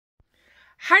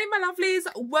Hey my lovelies,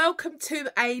 welcome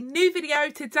to a new video.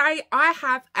 Today I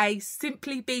have a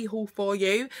Simply Be haul for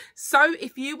you. So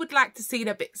if you would like to see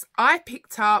the bits I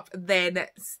picked up, then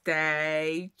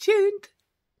stay tuned.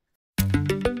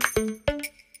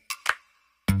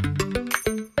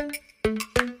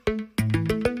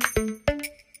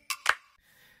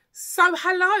 So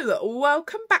hello,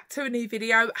 welcome back to a new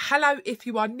video. Hello if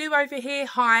you are new over here.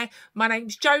 Hi, my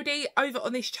name's Jodie. Over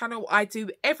on this channel I do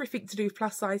everything to do with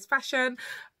plus size fashion.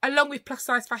 Along with plus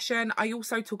size fashion, I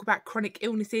also talk about chronic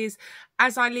illnesses,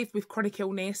 as I live with chronic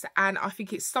illness, and I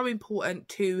think it's so important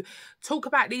to talk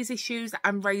about these issues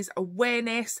and raise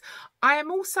awareness. I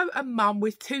am also a mum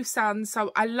with 2 sons,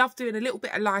 so I love doing a little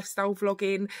bit of lifestyle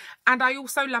vlogging, and I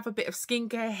also love a bit of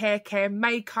skincare, hair care,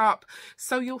 makeup,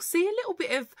 so you'll see a little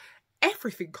bit of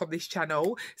everything on this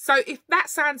channel. So if that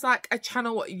sounds like a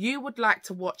channel you would like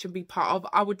to watch and be part of,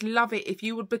 I would love it if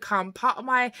you would become part of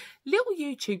my little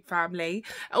YouTube family.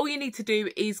 All you need to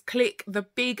do is click the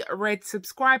big red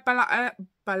subscribe button.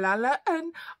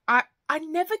 I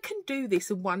never can do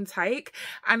this in one take,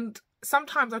 and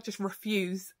sometimes I just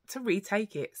refuse to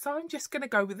retake it, so I'm just going to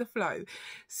go with the flow.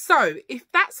 So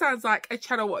if that sounds like a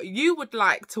channel you would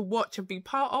like to watch and be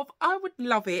part of, I would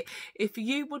love it if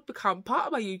you would become part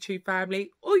of my YouTube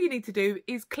family. All you need to do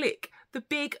is click the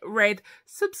big red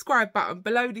subscribe button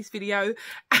below this video,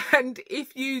 and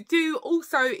if you do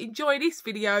also enjoy this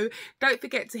video, don't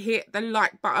forget to hit the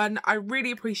like button. I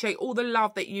really appreciate all the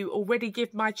love that you already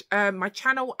give my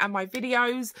channel and my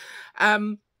videos.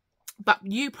 But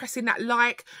you pressing that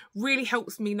like really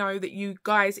helps me know that you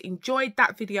guys enjoyed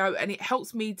that video, and it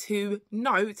helps me to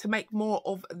know to make more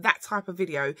of that type of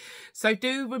video. So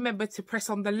do remember to press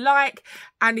on the like,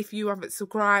 and if you haven't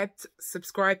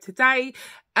subscribe today.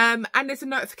 And there's a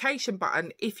notification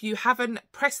button. If you haven't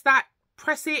pressed that,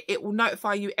 press it. It will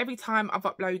notify you every time I've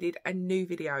uploaded a new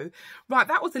video. Right,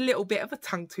 that was a little bit of a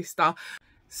tongue twister.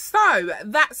 So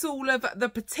that's all of the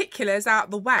particulars out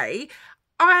of the way.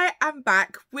 I am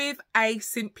back with a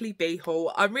Simply Be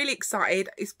haul. I'm really excited.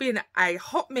 It's been a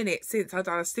hot minute since I've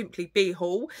done a Simply Be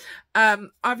haul.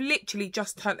 I've literally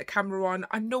just turned the camera on.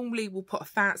 I normally will put a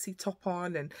fancy top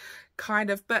on and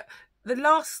but the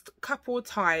last couple of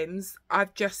times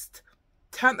I've just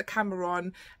turned the camera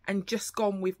on and just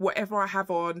gone with whatever I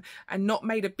have on and not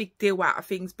made a big deal out of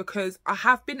things, because I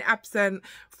have been absent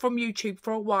from YouTube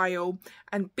for a while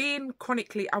and being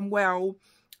chronically unwell.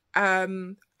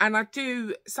 And I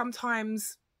do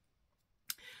sometimes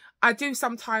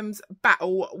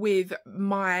battle with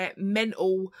my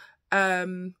mental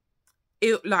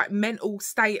mental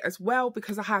state as well,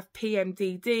 because I have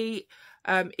PMDD.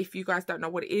 If you guys don't know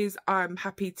what it is, I'm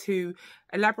happy to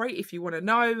elaborate if you want to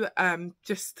know.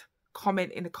 Just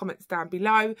comment in the comments down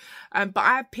below. But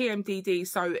I have PMDD,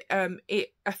 so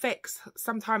it affects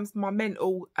sometimes my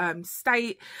mental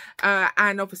state,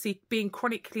 and obviously being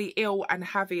chronically ill and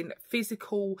having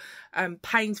physical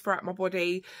pains throughout my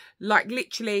body, like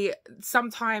literally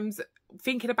sometimes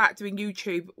thinking about doing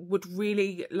YouTube would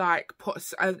really like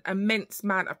put an immense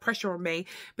amount of pressure on me,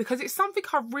 because it's something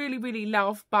I really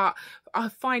love, but I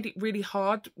find it really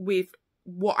hard with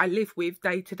what I live with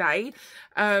day to day.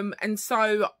 And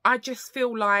so I just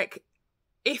feel like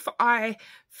if I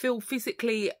feel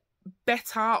physically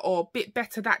better or a bit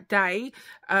better that day,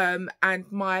 and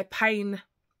my pain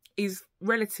is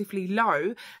relatively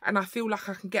low and I feel like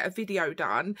I can get a video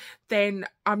done, then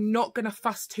I'm not going to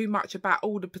fuss too much about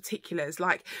all the particulars,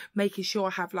 like making sure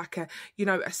I have like a, you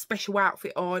know, a special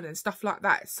outfit on and stuff like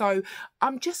that. So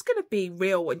I'm just going to be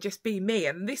real and just be me,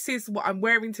 and this is what I'm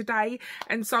wearing today.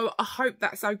 And so I hope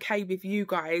that's okay with you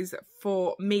guys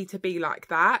for me to be like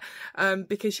that,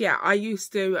 because yeah, I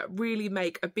used to really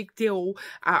make a big deal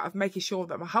out of making sure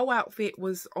that my whole outfit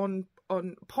was on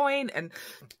point, and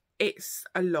it's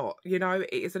a lot, you know,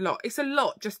 it is a lot. It's a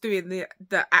lot just doing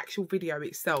the actual video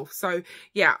itself. So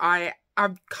yeah,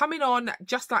 I'm coming on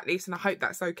just like this, and I hope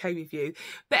that's okay with you.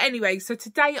 But anyway, so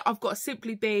today I've got a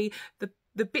Simply Be.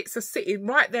 The bits are sitting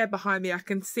right there behind me. I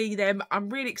can see them. I'm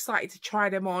really excited to try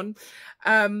them on.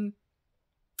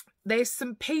 There's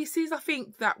some pieces I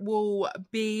think that will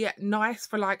be nice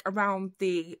for like around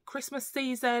the Christmas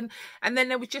season, and then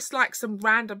there was just like some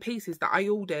random pieces that I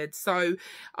ordered. So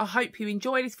I hope you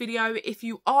enjoy this video. If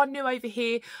you are new over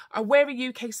here, I wear a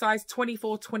UK size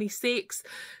 24-26.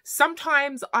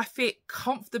 Sometimes I fit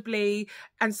comfortably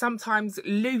and sometimes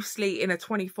loosely in a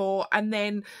 24, and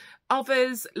then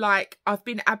others, like I've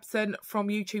been absent from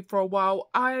YouTube for a while,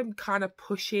 I'm kind of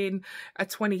pushing a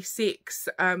 26.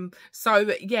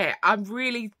 So yeah, I'm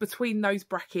really between those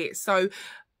brackets. So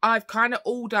I've kind of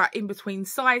ordered in between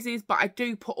sizes, but I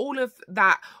do put all of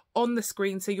that on the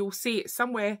screen, so you'll see it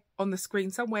somewhere on the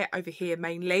screen, somewhere over here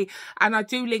mainly, and I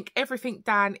do link everything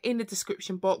down in the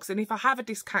description box, and if I have a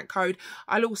discount code,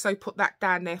 I'll also put that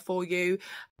down there for you.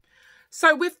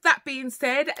 So with that being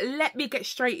said, let me get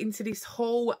straight into this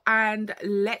haul and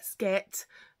let's get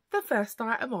the first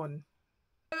item on.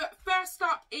 First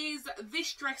up is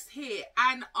this dress here,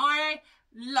 and I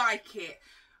like it.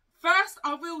 First,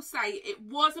 I will say it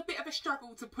was a bit of a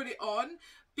struggle to put it on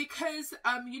because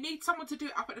you need someone to do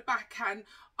it up at the back, and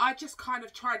I just kind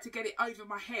of tried to get it over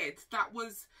my head. That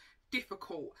was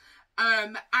difficult.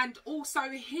 And also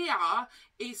here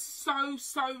is so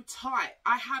tight.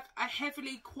 I have a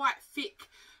heavily quite thick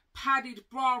padded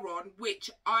bra on,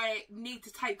 which I need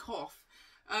to take off.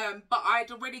 But I'd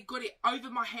already got it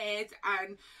over my head,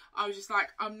 and I was just like,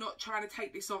 I'm not trying to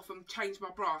take this off and change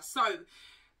my bra. So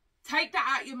take that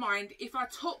out of your mind. If I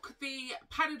took the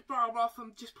padded bra off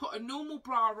and just put a normal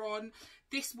bra on,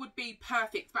 this would be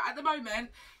perfect. But at the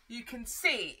moment, you can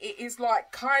see it is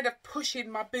like kind of pushing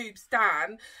my boobs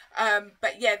down.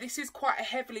 But yeah, this is quite a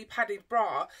heavily padded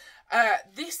bra.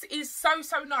 This is so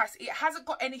nice. It hasn't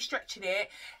got any stretch in it.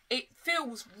 It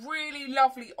feels really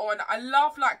lovely on. I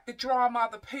love like the drama,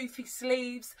 the poofy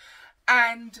sleeves.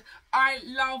 And I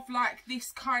love like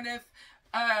this kind of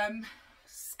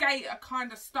skater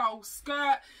kind of style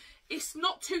skirt. It's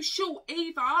not too short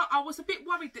either. I was a bit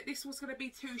worried that this was going to be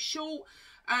too short,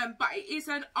 but it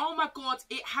isn't. Oh my god,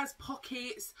 it has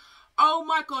pockets. Oh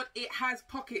my god, it has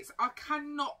pockets. I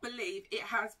cannot believe it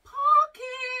has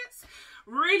pockets.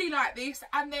 Really like this.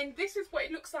 And then this is what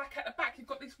it looks like at the back. You've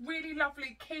got this really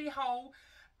lovely keyhole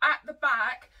at the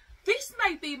back. This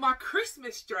may be my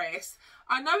Christmas dress.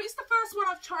 I know it's the first one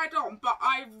I've tried on, but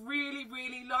I really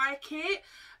like it.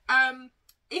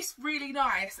 It's really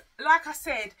nice. Like I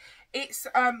said, it's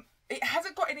it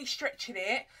hasn't got any stretch in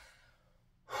it,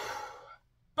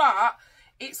 but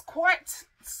it's quite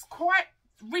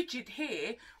rigid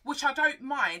here, which I don't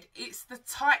mind. It's the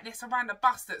tightness around the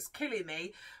bust that's killing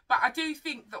me, but I do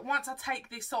think that once I take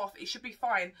this off, it should be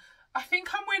fine. I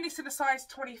think I'm wearing this in a size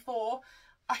 24.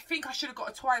 I think I should have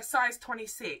got a size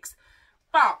 26,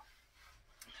 but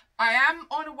I am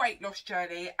on a weight loss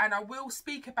journey, and I will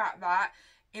speak about that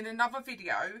in another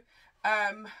video,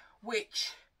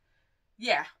 which,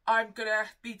 yeah, I'm gonna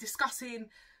be discussing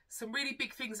some really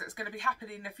big things that's going to be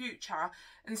happening in the future.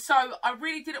 And so I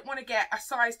really didn't want to get a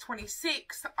size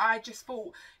 26. I just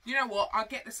thought, you know what, I'll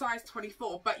get the size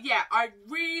 24. But yeah, I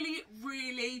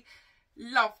really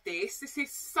love this. This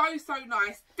is so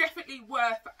nice. Definitely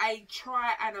worth a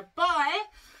try and a buy.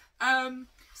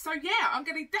 So yeah, I'm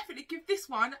going to definitely give this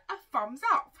one a thumbs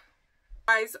up.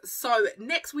 Guys, so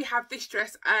next we have this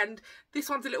dress, and this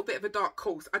one's a little bit of a dark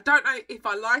horse. I don't know if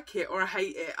I like it or I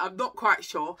hate it. I'm not quite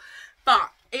sure, but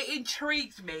it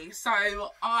intrigued me, so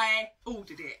I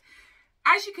ordered it.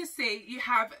 As you can see, you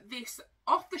have this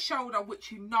off the shoulder,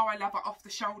 which you know I love an off the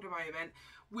shoulder moment,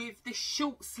 with this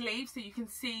short sleeve, so you can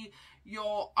see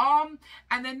your arm,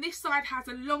 and then this side has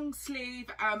a long sleeve,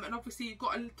 and obviously you've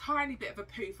got a tiny bit of a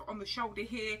poof on the shoulder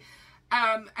here.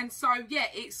 And so yeah,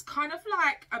 it's kind of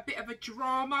like a bit of a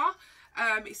drama.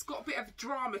 It's got a bit of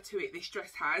drama to it, this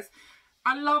dress has.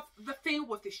 I love the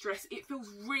feel of this dress. It feels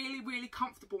really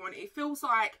comfortable, and it feels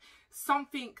like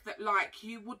something that like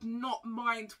you would not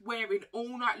mind wearing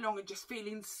all night long and just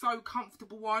feeling so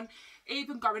comfortable on,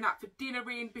 even going out for dinner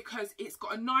in, because it's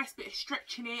got a nice bit of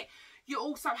stretch in it. You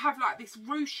also have like this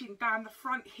ruching down the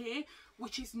front here,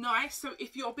 which is nice. So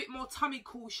if you're a bit more tummy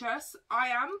cautious,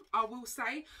 I will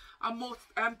say I'm more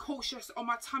cautious on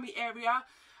my tummy area,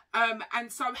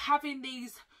 and so having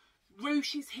these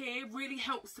ruches here really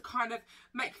helps to kind of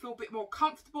make you feel a bit more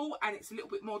comfortable, and it's a little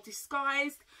bit more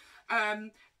disguised.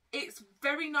 It's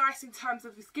very nice in terms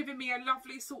of it's giving me a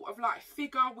lovely sort of like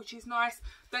figure, which is nice.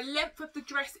 The length of the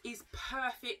dress is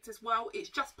perfect as well. It's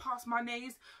just past my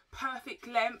knees, perfect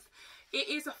length. It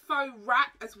is a faux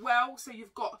wrap as well, so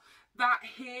you've got that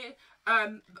here.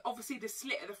 Obviously the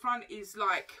slit at the front is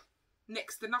like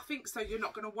next to nothing, so you're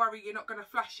not going to worry, you're not going to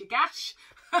flash your gash.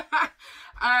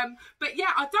 But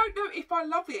yeah, I don't know if I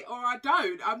love it or I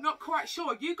don't. I'm not quite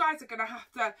sure. You guys are going to have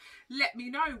to let me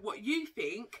know what you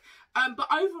think. But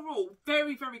overall,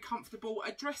 very comfortable.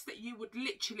 A dress that you would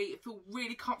literally feel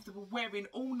really comfortable wearing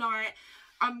all night.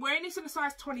 I'm wearing this in a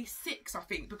size 26, I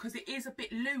think, because it is a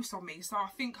bit loose on me, so I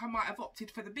think I might have opted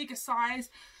for the bigger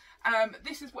size.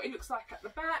 This is what it looks like at the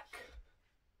back.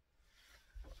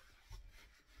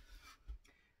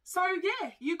 So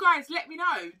yeah, you guys let me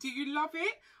know. Do you love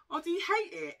it or do you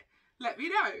hate it? Let me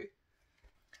know.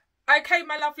 Okay,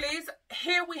 my lovelies,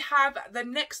 here we have the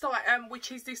next item,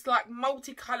 which is this like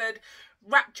multicoloured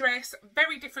wrap dress.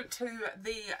 Very different to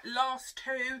the last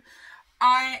two.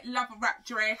 I love a wrap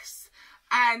dress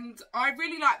and I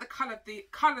really like the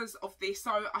colours of this,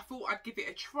 so I thought I'd give it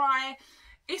a try.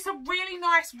 It's a really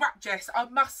nice wrap dress, I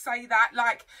must say that.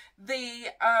 Like the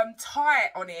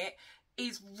tie on it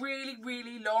is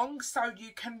really long, so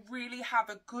you can really have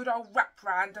a good old wrap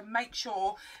around and make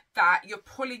sure that you're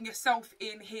pulling yourself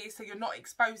in here so you're not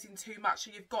exposing too much,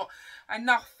 so you've got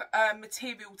enough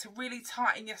material to really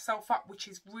tighten yourself up, which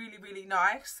is really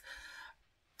nice.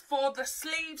 For the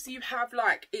sleeves, you have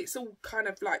like, it's all kind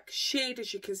of like sheared,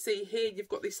 as you can see here. You've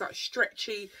got this like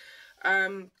stretchy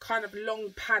kind of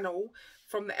long panel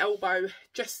from the elbow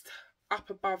just up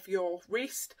above your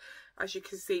wrist, as you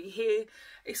can see here.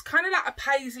 It's kind of like a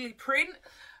paisley print.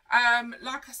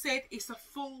 Like I said, it's a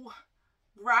full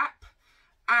wrap.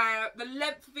 The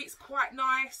length of it's quite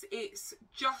nice. It's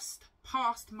just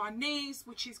past my knees,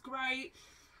 which is great.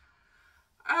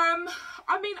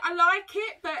 I mean, I like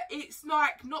it, but it's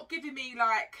like not giving me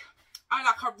like,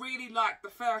 I really like the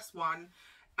first one.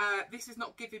 This is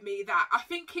not giving me that. I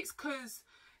think it's because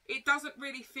it doesn't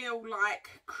really feel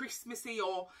like Christmassy,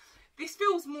 or this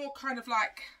feels more kind of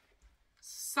like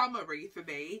summery for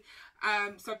me,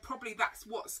 so probably that's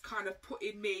what's kind of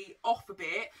putting me off a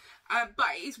bit, but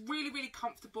it is really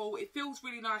comfortable. It feels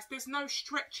really nice. There's no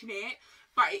stretch in it,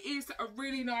 but it is a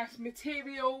really nice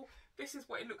material. This is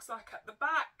what it looks like at the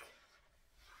back.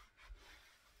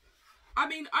 I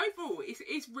mean, overall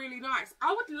it's really nice.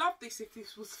 I would love this if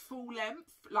this was full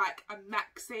length, like a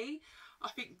maxi. I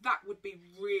think that would be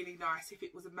really nice if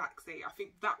it was a maxi. I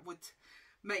think that would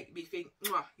make me think,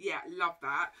 yeah, love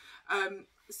that.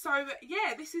 So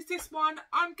yeah, this is this one.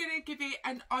 I'm gonna give it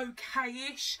an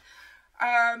okay-ish.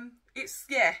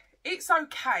 It's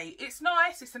okay. It's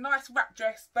nice. It's a nice wrap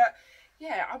dress, but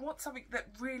yeah, I want something that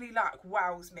really like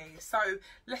wows me. So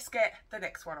let's get the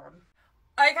next one on.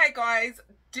 Okay guys,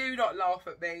 do not laugh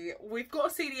at me. We've got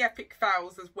to see the epic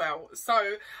fails as well.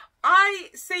 So I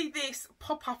see this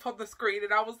pop up on the screen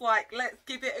and I was like, let's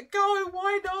give it a go.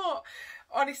 Why not?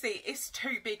 Honestly, it's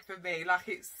too big for me. Like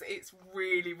it's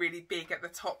really big at the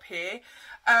top here.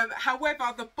 However,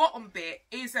 the bottom bit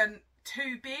isn't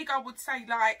too big. I would say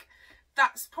like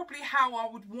that's probably how I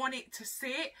would want it to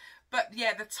sit. But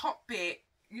yeah, the top bit,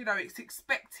 you know, it's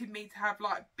expecting me to have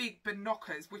like big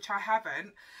binoculars, which I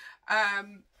haven't.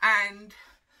 And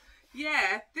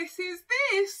yeah, this is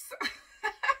this.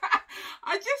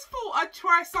 I just thought I'd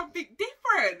try something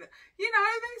different. You know,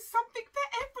 there's something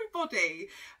for everybody.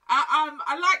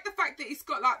 I like the fact that it's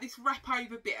got like this wrap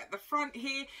over bit at the front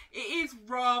here. It is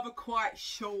rather quite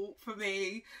short for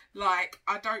me. Like,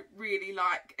 I don't really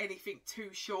like anything too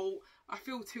short. I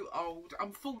feel too old.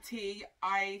 I'm 40.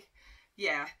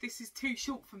 Yeah, this is too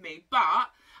short for me. But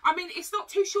I mean, it's not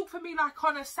too short for me like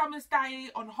on a summer's day,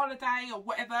 on holiday or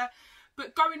whatever.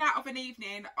 But going out of an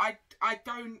evening, I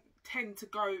don't tend to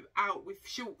go out with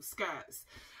short skirts.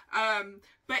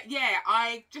 But yeah,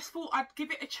 I just thought I'd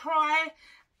give it a try.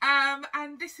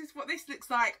 And this is what this looks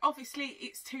like. Obviously,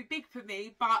 it's too big for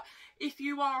me. But if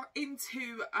you are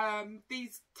into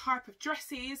these type of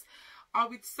dresses, I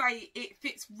would say it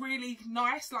fits really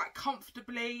nice, like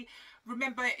comfortably.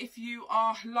 Remember, if you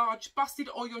are large busted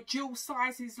or your dual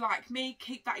sizes like me,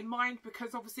 keep that in mind,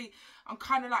 because obviously I'm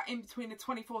kind of like in between the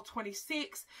 24,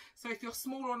 26. So if you're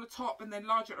smaller on the top and then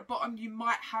larger at the bottom, you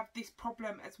might have this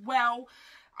problem as well.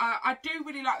 I do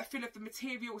really like the feel of the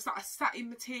material. It's like a satin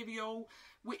material,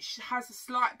 which has a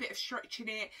slight bit of stretch in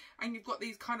it. And you've got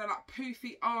these kind of like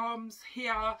poofy arms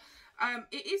here.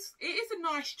 It is a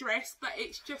nice dress, but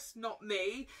it's just not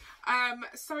me.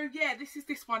 So yeah, this is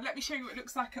this one. Let me show you what it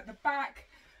looks like at the back.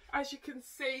 As you can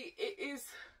see, it is,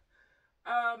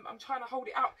 I'm trying to hold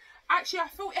it up. Actually, I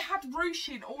thought it had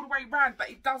ruching all the way around, but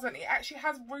it doesn't. It actually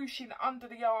has ruching under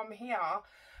the arm here.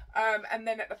 And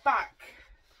then at the back,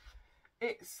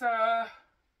 it's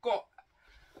got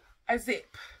a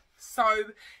zip. So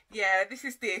yeah, this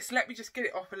is this. Let me just get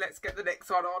it off and let's get the next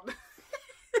one on.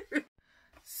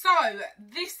 So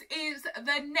this is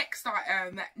the next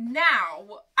item.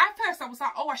 Now, at first I was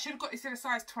like, oh, I should have got this in a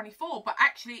size 24, but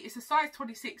actually it's a size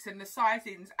 26 and the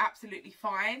sizing's absolutely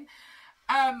fine.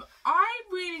 I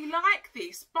really like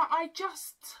this, but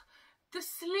the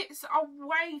slits are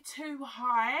way too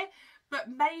high, but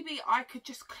maybe I could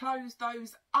just close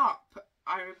those up.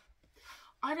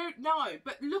 I don't know,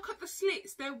 but look at the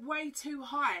slits, they're way too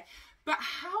high. But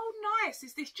how nice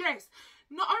is this dress?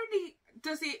 Not only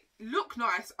does it look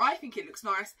nice, I think it looks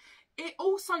nice, it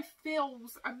also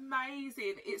feels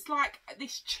amazing. It's like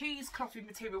this cheeseclothing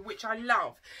material, which I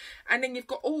love. And then you've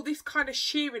got all this kind of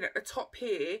shearing at the top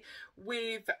here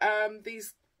with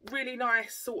these really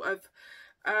nice sort of,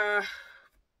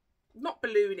 not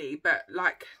balloony, but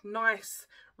like nice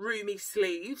roomy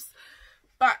sleeves.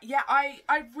 But yeah, I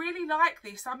really like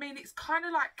this. I mean, it's kind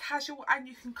of like casual and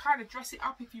you can kind of dress it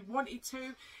up if you wanted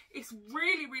to. It's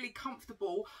really, really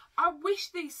comfortable. I wish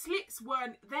these slits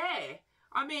weren't there.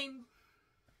 I mean,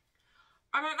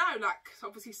 I don't know, like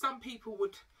obviously some people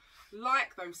would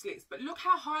like those slits, but look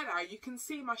how high they are. You can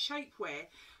see my shapewear.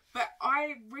 But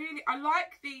I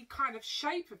like the kind of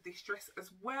shape of this dress as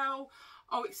well.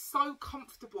 Oh, it's so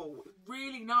comfortable.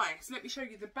 Really nice. Let me show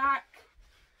you the back.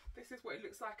 This is what it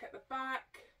looks like at the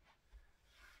back.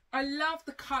 I love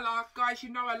the colour. Guys, you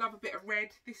know I love a bit of red.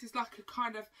 This is like a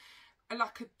kind of,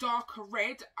 like a darker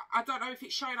red. I don't know if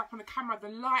it's showing up on the camera. The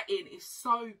lighting is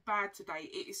so bad today.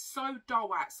 It is so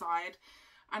dull outside.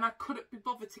 And I couldn't be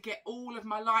bothered to get all of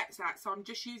my lights out. So I'm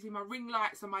just using my ring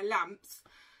lights and my lamps.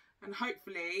 And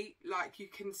hopefully, like, you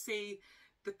can see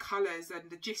the colours and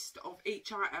the gist of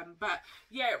each item. But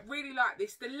yeah, really like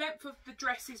this. The length of the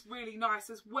dress is really nice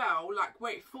as well, like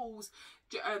where it falls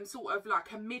sort of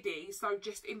like a midi, so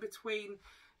just in between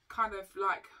kind of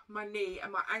like my knee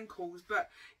and my ankles. But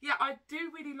yeah, I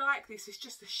do really like this. It's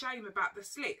just a shame about the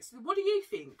slits. What do you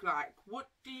think? Like, what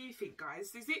do you think,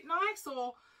 guys? Is it nice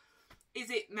or is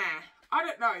it meh? I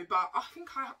don't know, but I think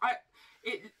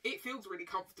it feels really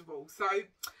comfortable. So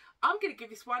I'm going to give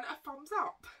this one a thumbs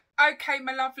up. Okay,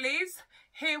 my lovelies,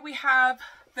 here we have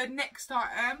the next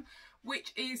item,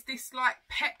 which is this like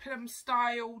peplum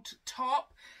styled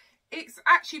top. It's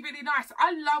actually really nice.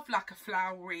 I love like a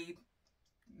flowery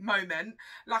moment.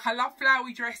 Like, I love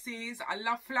flowery dresses. I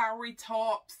love flowery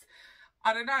tops.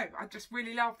 I don't know. I just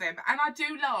really love them. And I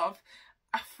do love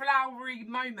a flowery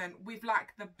moment with like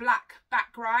the black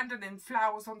background and then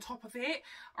flowers on top of it.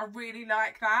 I really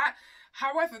like that.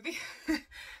 However,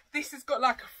 this has got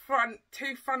like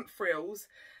two front frills,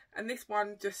 and this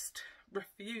one just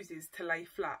refuses to lay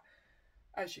flat.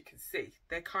 As you can see,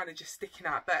 they're kind of just sticking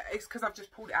out, but it's because I've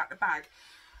just pulled it out the bag.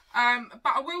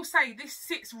 But I will say this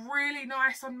sits really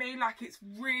nice on me. Like, it's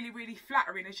really, really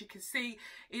flattering. As you can see,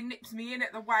 it nips me in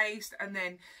at the waist, and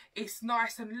then it's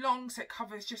nice and long, so it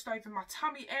covers just over my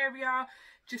tummy area,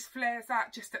 just flares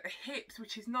out just at the hips,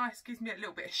 which is nice, gives me a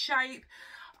little bit of shape.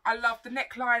 I love the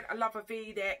neckline. I love a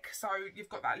V-neck, so you've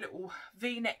got that little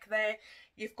V-neck there.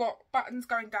 You've got buttons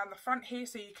going down the front here,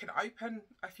 so you can open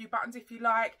a few buttons if you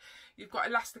like. You've got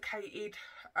elasticated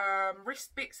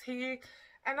wrist bits here.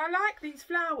 And I like these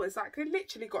flowers. Like, they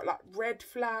literally got like red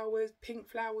flowers, pink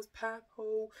flowers,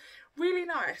 purple. Really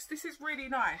nice. This is really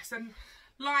nice. And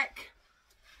like,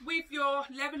 with your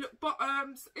leather look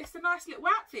bottoms, it's a nice little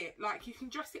outfit. Like, you can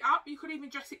dress it up. You could even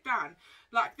dress it down.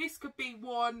 Like, this could be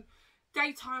worn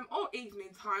daytime or evening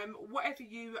time, whatever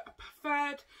you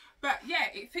preferred. But yeah,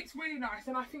 it fits really nice,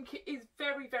 and I think it is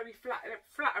very, very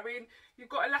flattering. You've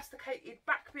got elasticated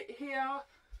back bit here.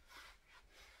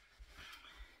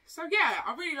 So yeah,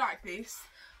 I really like this.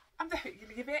 I'm definitely going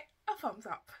to give it a thumbs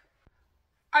up.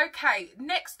 Okay,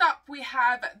 next up we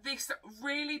have this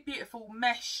really beautiful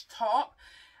mesh top.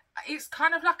 It's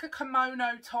kind of like a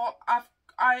kimono top.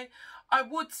 I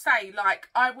would say, like,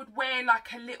 I would wear like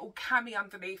a little cami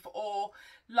underneath, or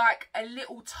like a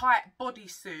little tight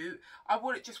bodysuit. I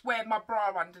wouldn't just wear my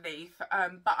bra underneath,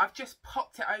 but I've just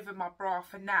popped it over my bra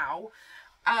for now.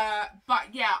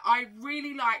 But yeah, I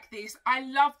really like this. I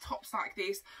love tops like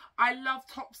this. I love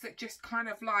tops that just kind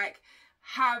of like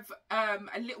have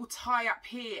a little tie up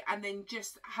here, and then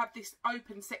just have this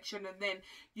open section, and then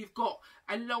you've got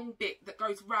a long bit that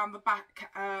goes around the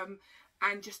back,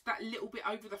 and just that little bit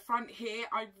over the front here.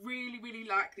 I really, really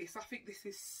like this. I think this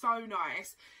is so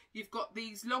nice. You've got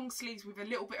these long sleeves with a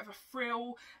little bit of a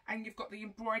frill, and you've got the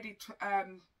embroidered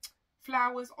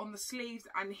flowers on the sleeves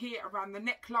and here around the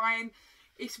neckline.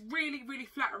 It's really, really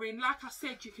flattering. Like I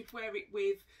said, you could wear it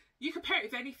with, you could pair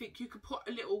it with anything. You could put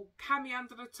a little cami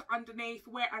underneath,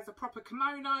 wear it as a proper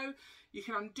kimono. You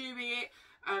can undo it,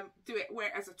 wear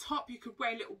it as a top. You could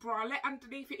wear a little bralette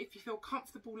underneath it if you feel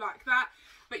comfortable like that.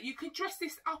 But you can dress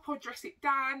this up or dress it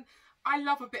down. I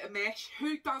love a bit of mesh.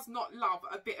 Who does not love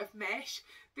a bit of mesh?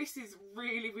 This is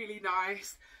really, really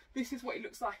nice. This is what it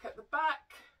looks like at the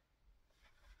back.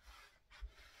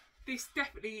 This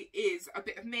definitely is a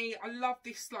bit of me. I love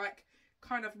this like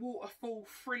kind of waterfall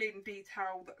frilling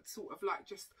detail that sort of like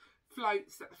just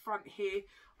floats at the front here.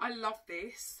 I love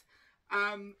this.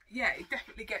 Yeah, it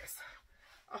definitely gets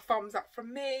a thumbs up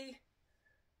from me.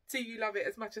 Do you love it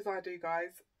as much as I do,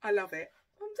 guys? I love it.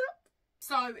 Thumbs up.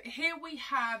 So here we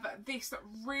have this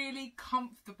really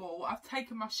comfortable, I've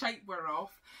taken my shapewear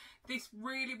off, this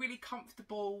really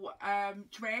comfortable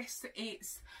dress.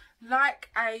 It's like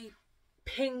a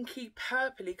pinky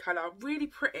purpley colour, really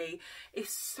pretty.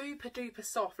 It's super duper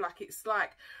soft, like it's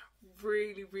like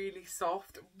really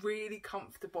soft, really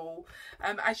comfortable.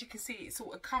 As you can see, it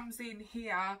sort of comes in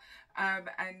here and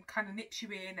kind of nips you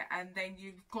in, and then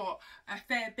you've got a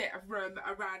fair bit of room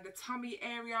around the tummy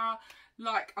area.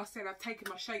 Like I said, I've taken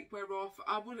my shapewear off.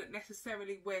 I wouldn't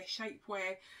necessarily wear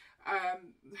shapewear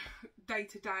day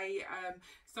to day,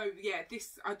 so yeah,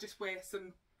 this, I just wear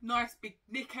some nice big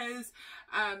knickers,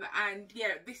 and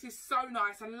yeah, this is so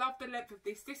nice. I love the length of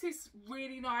this. This is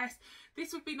really nice.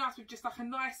 This would be nice with just like a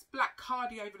nice black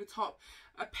cardi over the top,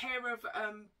 a pair of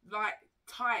like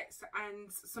tights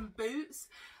and some boots.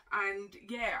 And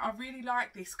yeah, I really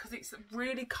like this because it's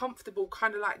really comfortable,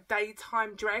 kind of like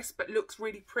daytime dress, but looks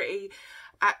really pretty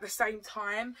at the same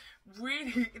time.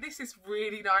 Really, this is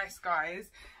really nice, guys.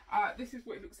 This is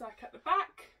what it looks like at the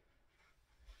back.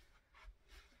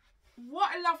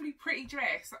 What a lovely pretty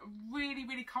dress.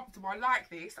 Really comfortable. I like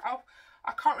this.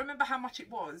 I can't remember how much it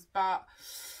was, but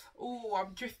oh,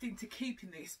 I'm drifting to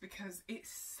keeping this because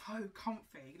it's so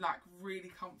comfy, like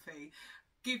really comfy.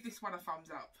 Give this one a thumbs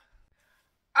up.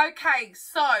 Okay,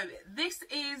 so this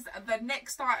is the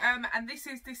next item, and this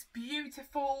is this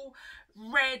beautiful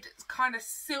red kind of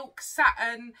silk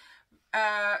satin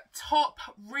top.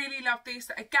 Really love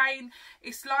this. Again,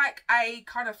 it's like a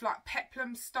kind of like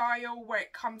peplum style where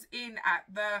it comes in at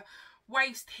the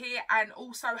waist here and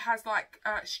also has like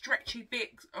stretchy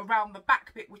bits around the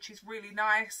back bit, which is really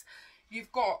nice.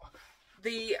 You've got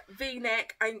the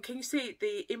v-neck, and can you see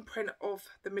the imprint of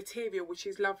the material, which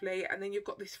is lovely, and then you've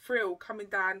got this frill coming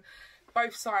down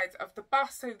both sides of the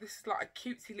bust, so this is like a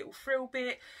cutesy little frill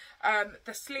bit.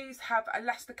 The sleeves have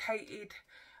elasticated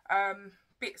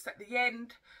bits at the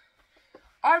end.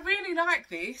 I really like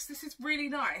this. This is really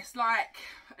nice, like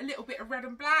a little bit of red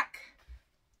and black.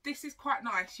 This is quite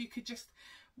nice. You could just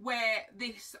wear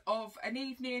this of an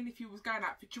evening if you was going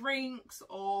out for drinks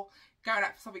or going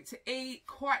out for something to eat.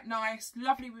 Quite nice,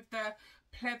 lovely with the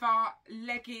pleather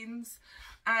leggings,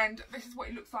 and this is what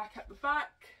it looks like at the back.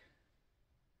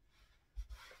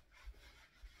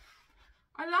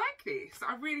 I like this,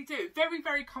 I really do.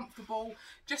 Very comfortable,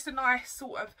 just a nice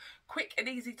sort of quick and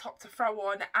easy top to throw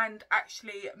on, and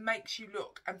actually makes you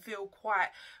look and feel quite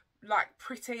like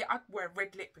pretty. I'd wear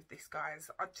red lip with this, guys.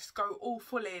 I'd just go all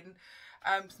full in.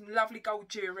 Some lovely gold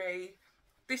jewellery.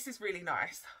 This is really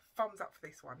nice. Thumbs up for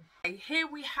this one. Okay, here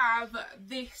we have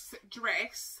this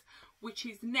dress, which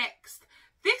is next.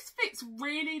 This fits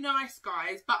really nice,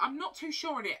 guys, but I'm not too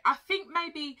sure on it. I think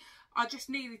maybe I just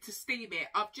needed to steam it.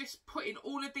 I've just put in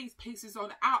all of these pieces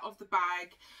on out of the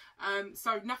bag,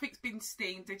 so nothing's been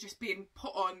steamed, they're just being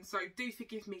put on, so do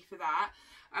forgive me for that.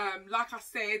 Like I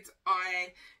said, I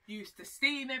used to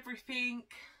steam everything.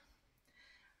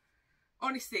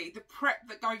 Honestly, the prep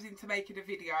that goes into making a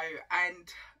video, and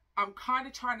I'm kind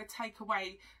of trying to take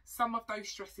away some of those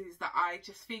stresses that I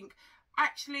just think,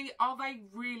 actually, are they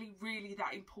really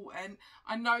that important?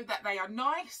 I know that they are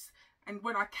nice, and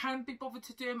when I can be bothered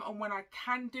to do them, and when I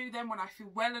can do them, when I feel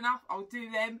well enough, I'll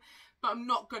do them. But I'm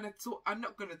not gonna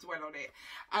dwell on it.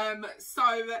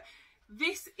 So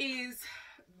this is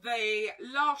the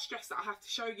last dress that I have to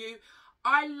show you.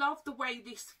 I love the way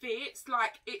this fits.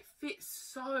 Like, it fits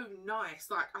so nice.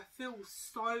 Like, I feel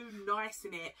so nice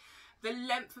in it. The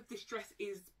length of this dress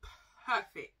is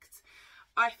perfect.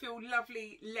 I feel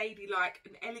lovely, ladylike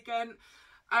and elegant.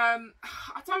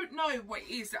 I don't know what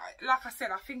it is. Like I said,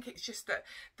 I think it's just that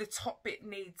the top bit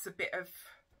needs a bit of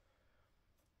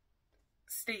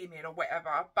steaming or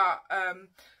whatever. But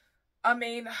I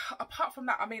mean, apart from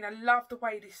that, I mean, I love the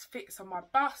way this fits on my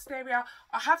bust area.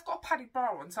 I have got a padded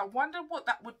bra on, so I wonder what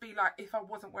that would be like if I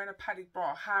wasn't wearing a padded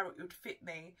bra, how it would fit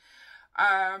me.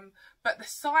 But the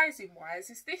sizing wise,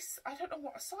 is this, I don't know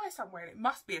what size I'm wearing. It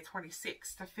must be a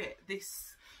 26 to fit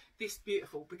this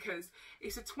beautiful, because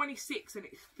it's a 26 and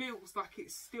it feels like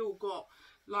it's still got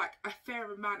like a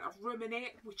fair amount of room in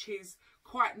it, which is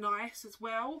quite nice as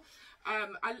well.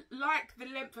 I like the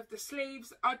length of the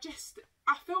sleeves. I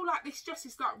feel like this dress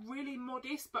is like really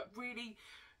modest, but really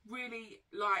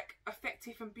like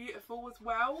effective and beautiful as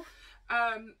well.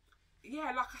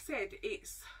 Yeah, like I said,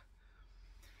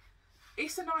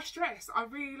 it's a nice dress. I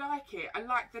really like it. I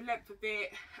like the length of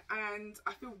it, and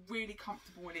I feel really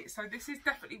comfortable in it. So this is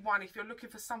definitely one, if you're looking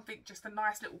for something, just a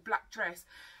nice little black dress,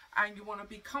 and you want to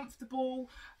be comfortable,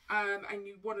 and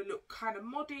you want to look kind of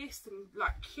modest and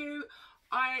like cute,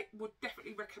 I would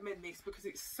definitely recommend this because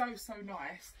it's so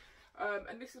nice.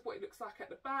 And this is what it looks like at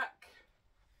the back.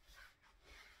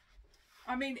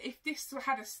 I mean, if this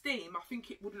had a steam, I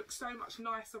think it would look so much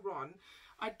nicer on.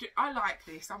 I like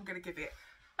this. I'm going to give it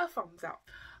a thumbs up.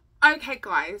 Okay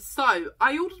guys, so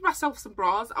I ordered myself some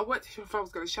bras. I weren't sure if I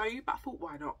was going to show you, but I thought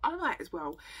why not? I might as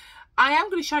well. I am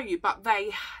going to show you, but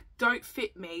they don't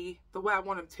fit me the way I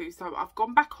want them to. So I've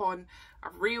gone back on,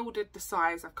 I've reordered the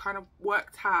size. I've kind of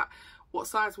worked out what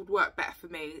size would work better for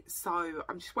me. So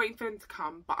I'm just waiting for them to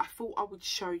come, but I thought I would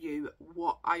show you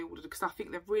what I ordered because I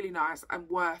think they're really nice and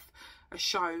worth a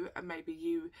show, and maybe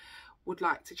you would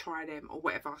like to try them or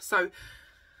whatever. So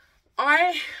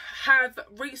I have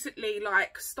recently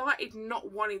started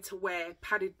not wanting to wear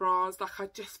padded bras. Like, I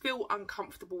just feel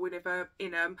uncomfortable whenever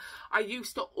in them. I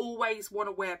used to always want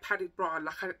to wear a padded bra.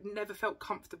 Like, I never felt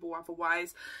comfortable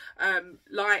otherwise.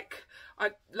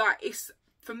 It's,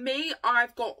 for me,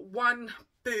 I've got one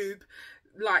boob,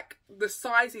 like the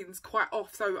sizing's quite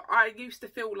off, so I used to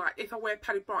feel like if I wear a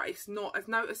padded bra it's not as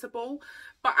noticeable,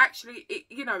 but actually it,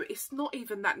 you know, it's not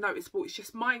even that noticeable. It's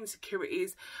just my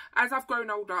insecurities as I've grown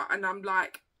older, and I'm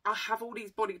like, I have all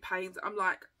these body pains. I'm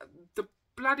like, the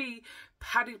bloody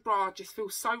padded bra just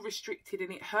feels so restricted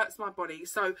and it hurts my body.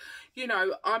 So, you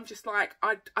know, I'm just like,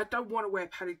 I don't want to wear a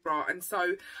padded bra, and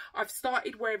so I've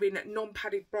started wearing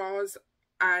non-padded bras.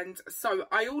 And so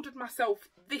I ordered myself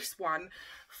this one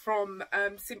from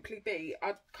Simply Be.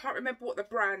 I can't remember what the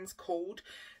brand's called.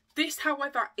 This,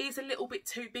 however, is a little bit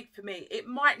too big for me. It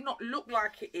might not look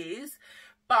like it is,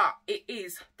 but it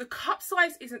is. The cup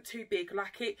size isn't too big.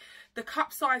 The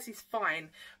cup size is fine,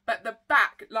 but the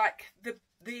back, like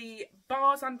the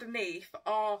bars underneath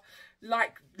are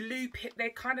like looping. They're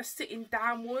kind of sitting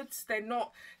downwards. They're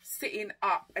not sitting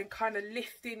up and kind of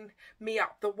lifting me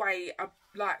up the way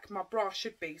like my bra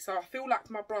should be. So I feel like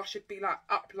my bra should be like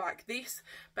up like this,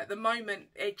 but at the moment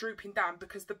they're drooping down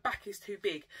because the back is too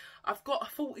big. I've got a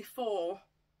 44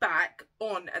 back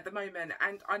on at the moment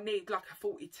and I need like a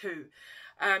 42.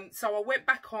 So I went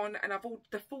back on and I've ordered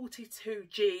the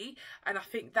 42G, and I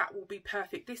think that will be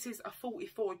perfect. This is a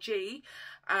 44G,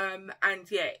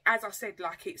 and yeah, as I said,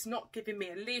 like, it's not giving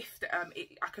me a lift.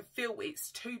 I can feel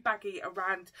it's too baggy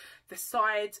around the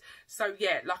sides. So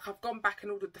yeah, like, I've gone back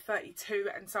and ordered the 32,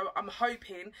 and so I'm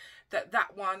hoping that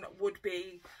that one would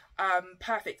be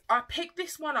perfect. I picked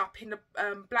this one up in the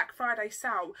Black Friday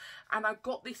sale, and I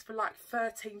got this for like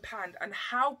 £13. And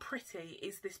how pretty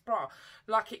is this bra?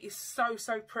 Like, it is so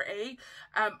pretty.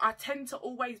 I tend to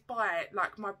always buy it,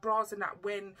 like my bras and that,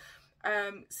 when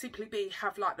Simply Be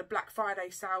have like the Black Friday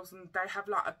sales and they have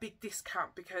like a big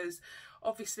discount, because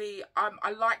obviously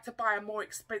I like to buy a more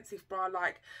expensive bra,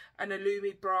 like an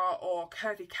Illumi bra or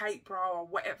Curvy Kate bra or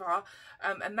whatever,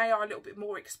 and they are a little bit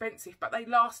more expensive, but they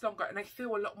last longer and they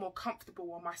feel a lot more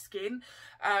comfortable on my skin.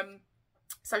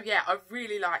 So yeah, I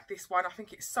really like this one. I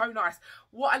think it's so nice.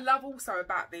 What I love also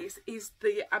about this is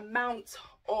the amount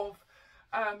of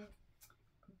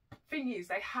thingies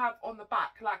they have on the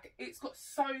back. Like, it's got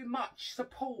so much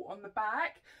support on the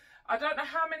back. I don't know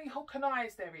how many hook and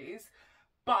eyes there is,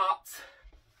 but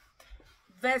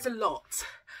there's a lot,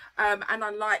 and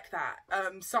I like that.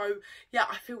 So yeah,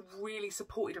 I feel really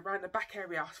supported around the back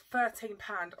area.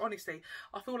 £13, honestly,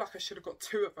 I feel like I should have got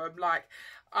two of them. Like,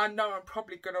 I know I'm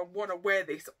probably gonna want to wear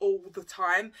this all the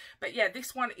time, but yeah,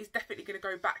 this one is definitely gonna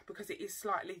go back because it is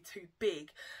slightly too big.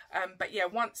 But yeah,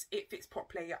 once it fits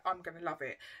properly, I'm gonna love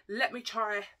it. Let me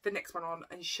try the next one on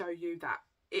and show you that.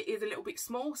 It is a little bit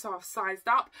small, so I've sized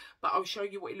up, but I'll show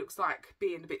you what it looks like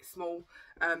being a bit small,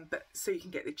 but so you can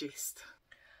get the gist.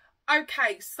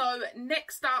 Okay, so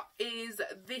next up is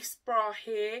this bra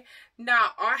here.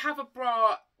 Now, I have a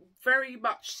bra very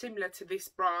much similar to this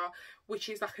bra, which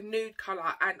is like a nude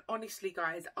colour, and honestly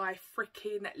guys, I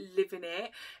freaking live in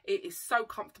it. It is so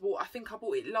comfortable. I think I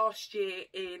bought it last year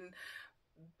in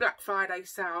Black Friday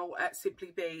sale at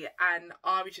Simply Be, and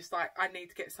I was just like, I need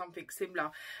to get something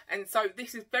similar. And so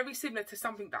this is very similar to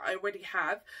something that I already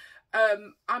have.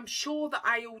 I'm sure that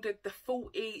I ordered the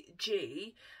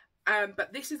 40G,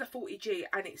 but this is a 40G,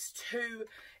 and it's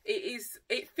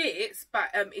it fits, but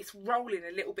it's rolling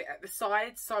a little bit at the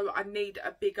side, so I need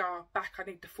a bigger back. I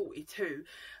need the 42.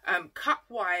 Cup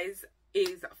wise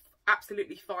is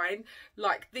absolutely fine.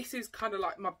 Like, this is kind of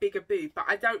like my bigger boob, but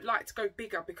I don't like to go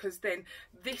bigger because then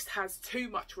this has too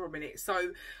much room in it.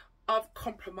 So I've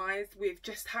compromised with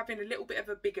just having a little bit of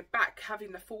a bigger back,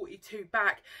 having the 42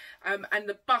 back, and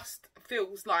the bust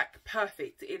feels like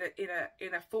perfect in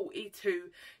a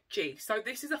 42G. So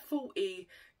this is a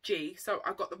 40G, so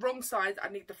I got the wrong size. I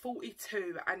need the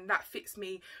 42, and that fits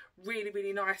me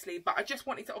really nicely. But I just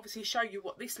wanted to obviously show you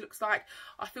what this looks like.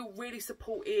 I feel really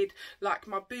supported. Like,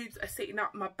 my boobs are sitting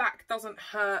up, my back doesn't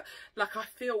hurt. Like, I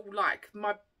feel like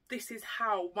this is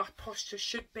how my posture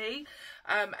should be.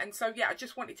 And so yeah, I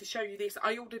just wanted to show you this.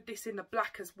 I ordered this in the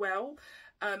black as well.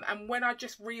 And when I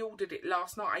just reordered it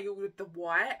last night, I ordered the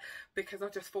white because I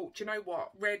just thought, you know what,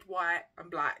 red, white and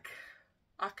black,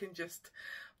 I can just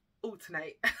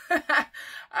alternate.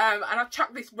 And I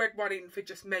chucked this red one in for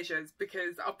just measures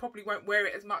because I probably won't wear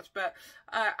it as much, but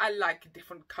I like a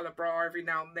different colour bra every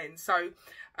now and then. So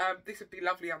this would be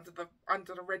lovely under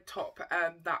the red top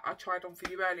that I tried on for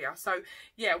you earlier. So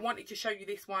yeah, I wanted to show you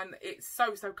this one. It's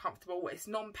so comfortable. It's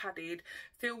non-padded,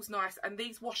 feels nice, and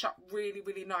these wash up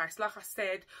really nice. Like I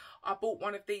said, I bought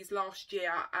one of these last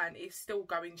year and it's still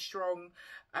going strong.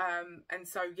 And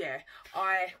so yeah,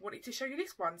 I wanted to show you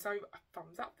this one, so a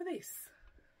thumbs up for this.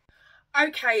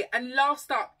 Okay, and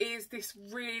last up is this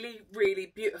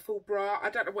really beautiful bra. I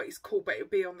don't know what it's called, but it'll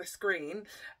be on the screen.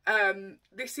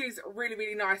 This is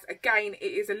really nice. Again, it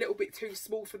is a little bit too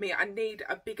small for me. I need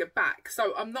a bigger back,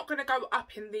 so I'm not going to go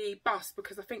up in the bust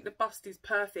because I think the bust is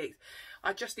perfect.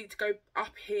 I just need to go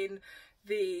up in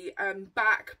the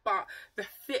back, but the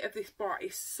fit of this bra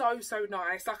is so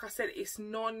nice. Like I said, it's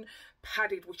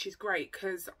non-padded, which is great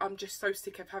because I'm just so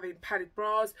sick of having padded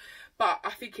bras, but I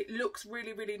think it looks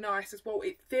really nice as well.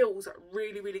 It feels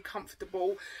really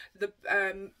comfortable.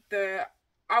 I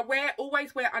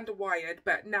always wear underwired,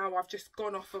 but now I've just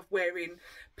gone off of wearing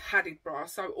padded bra.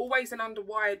 So always an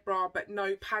underwired bra, but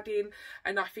no padding,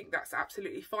 and I think that's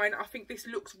absolutely fine. I think this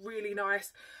looks really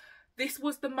nice. This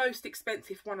was the most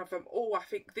expensive one of them all. I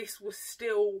think this was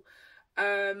still,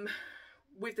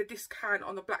 with the discount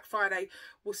on the Black Friday,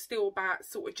 was still about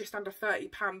sort of just under £30.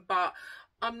 But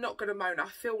I'm not going to moan. I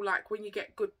feel like when you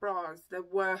get good bras, they're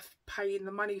worth paying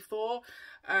the money for.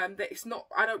 That it's not,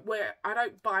 I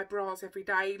don't buy bras every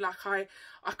day. Like I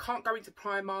can't go into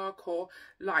Primark, or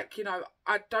like, you know,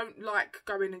 I don't like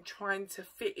going and trying to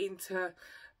fit into,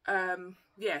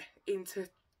 into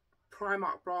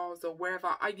Primark bras or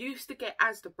wherever. I used to get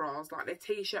Asda bras, like their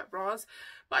t-shirt bras,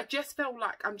 but I just felt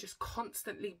like I'm just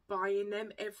constantly buying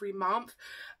them every month.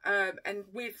 And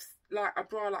with like a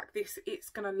bra like this, it's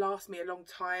gonna last me a long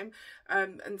time.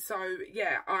 And so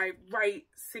yeah, I rate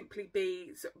Simply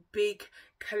Be's big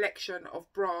collection of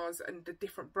bras and the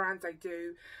different brands they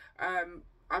do. I'm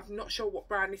not sure what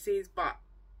brand this is, but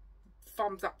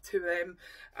thumbs up to them.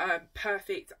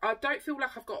 Perfect. I don't feel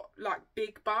like I've got like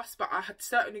big bust, but I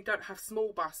certainly don't have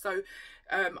small bust. So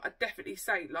I definitely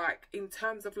say, like, in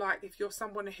terms of like, if you're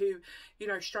someone who, you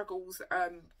know, struggles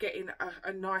getting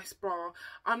a nice bra,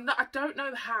 I don't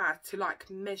know how to like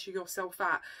measure yourself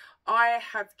out. I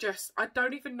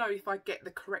don't even know if I get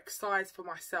the correct size for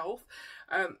myself,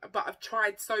 but I've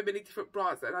tried so many different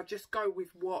bras and I just go with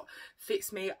what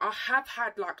fits me. I have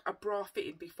had like a bra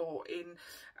fitting before in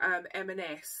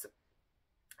M&S,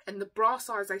 and the bra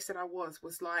size they said I was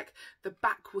like, the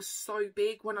back was so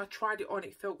big. When I tried it on,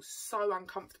 it felt so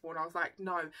uncomfortable, and I was like,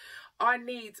 no, I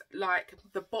need like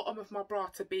the bottom of my bra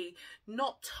to be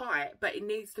not tight, but it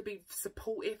needs to be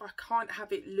supportive. I can't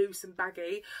have it loose and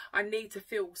baggy. I need to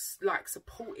feel like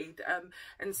supported.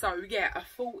 And so yeah, a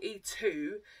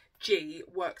 42G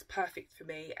works perfect for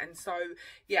me. And so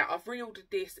yeah, I've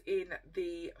reordered this in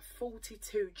the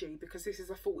 42G because this is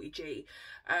a 40G.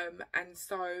 And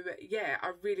so yeah,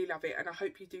 I really love it, and I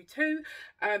hope you do too.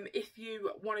 If you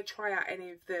want to try out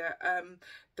any of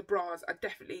the bras, I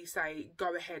definitely say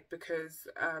go ahead because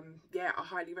yeah, I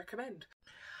highly recommend.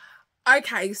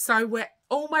 Okay, so we're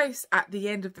almost at the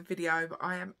end of the video, but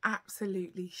I am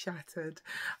absolutely shattered.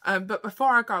 But before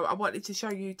I go, I wanted to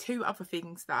show you two other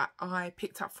things that I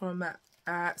picked up from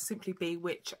Simply Be,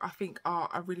 which I think are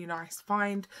a really nice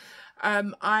find.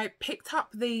 I picked up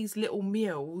these little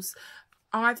mules.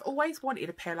 I've always wanted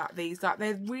a pair like these. Like,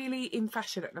 they're really in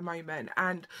fashion at the moment,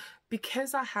 and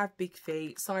because I have big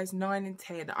feet, size 9 and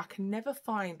 10, I can never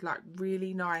find like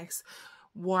really nice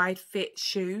wide fit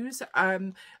shoes.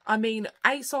 I mean,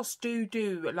 ASOS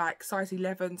do like size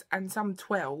 11s and some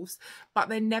 12s, but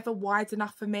they're never wide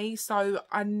enough for me, so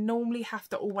I normally have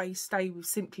to always stay with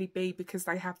Simply Be because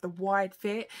they have the wide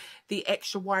fit, the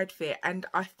extra wide fit, and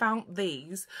I found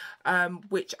these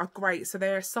which are great. So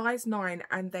they're a size 9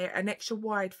 and they're an extra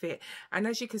wide fit, and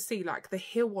as you can see, like, the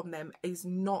heel on them is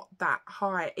not that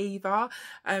high either.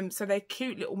 So they're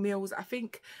cute little meals. I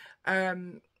think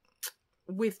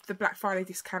with the Black Friday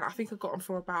discount, I think I got them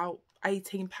for about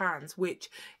 £18, which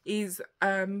is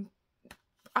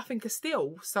I think, a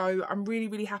steal. So I'm really,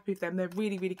 really happy with them. They're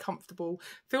really, really comfortable.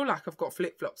 Feel like I've got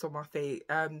flip-flops on my feet.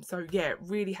 So yeah,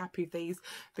 really happy with these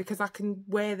because I can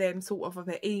wear them sort of in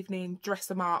the evening, dress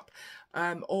them up,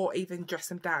 or even dress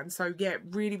them down. So yeah,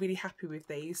 really, really happy with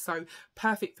these. So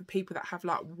perfect for people that have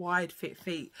like wide fit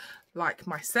feet like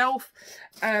myself.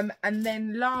 And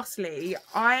then lastly,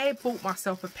 I bought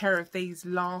myself a pair of these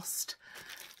last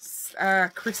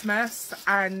Christmas,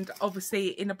 and obviously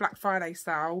in a Black Friday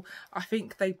sale I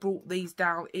think they brought these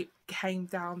down. It came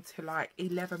down to like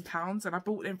 £11, and I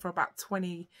bought them for about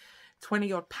 20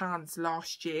 odd pounds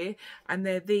last year, and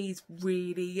they're these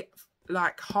really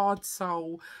like hard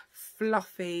sole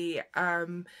fluffy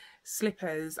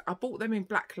slippers. I bought them in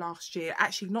black last year,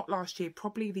 actually not last year,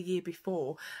 probably the year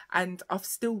before, and I've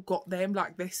still got them.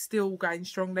 Like, they're still going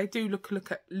strong. They do look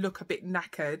a bit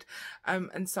knackered,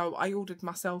 and so I ordered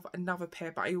myself another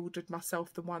pair, but I ordered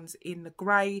myself the ones in the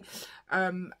grey,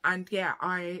 and yeah,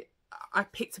 I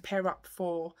picked a pair up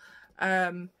for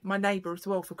my neighbour as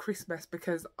well for Christmas,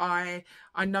 because I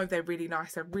know they're really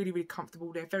nice. They're really, really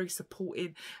comfortable. They're very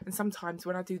supporting, and sometimes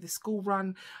when I do the school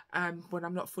run, when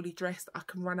I'm not fully dressed, I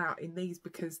can run out in these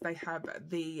because they have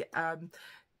the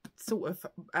sort of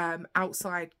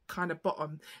outside kind of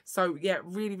bottom. So yeah,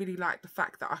 really, really like the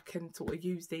fact that I can sort of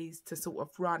use these to sort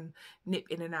of run, nip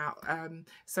in and out.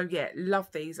 So yeah,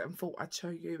 love these, and thought I'd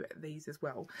show you these as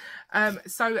well.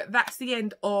 So that's the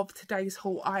end of today's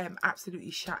haul. I am absolutely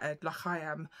shattered. Like,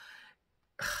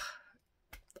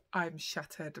 I'm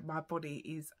shattered. My body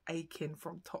is aching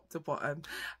from top to bottom,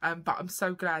 but I'm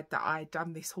so glad that I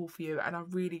done this haul for you, and I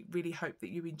really, really hope that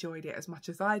you enjoyed it as much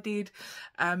as I did.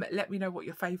 Let me know what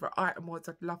your favourite item was.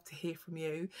 I'd love to hear from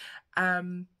you.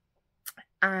 And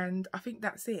I think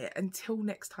that's it. Until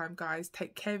next time, guys,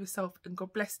 take care of yourself, and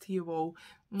God bless to you all.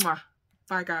 Mwah.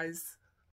 Bye, guys.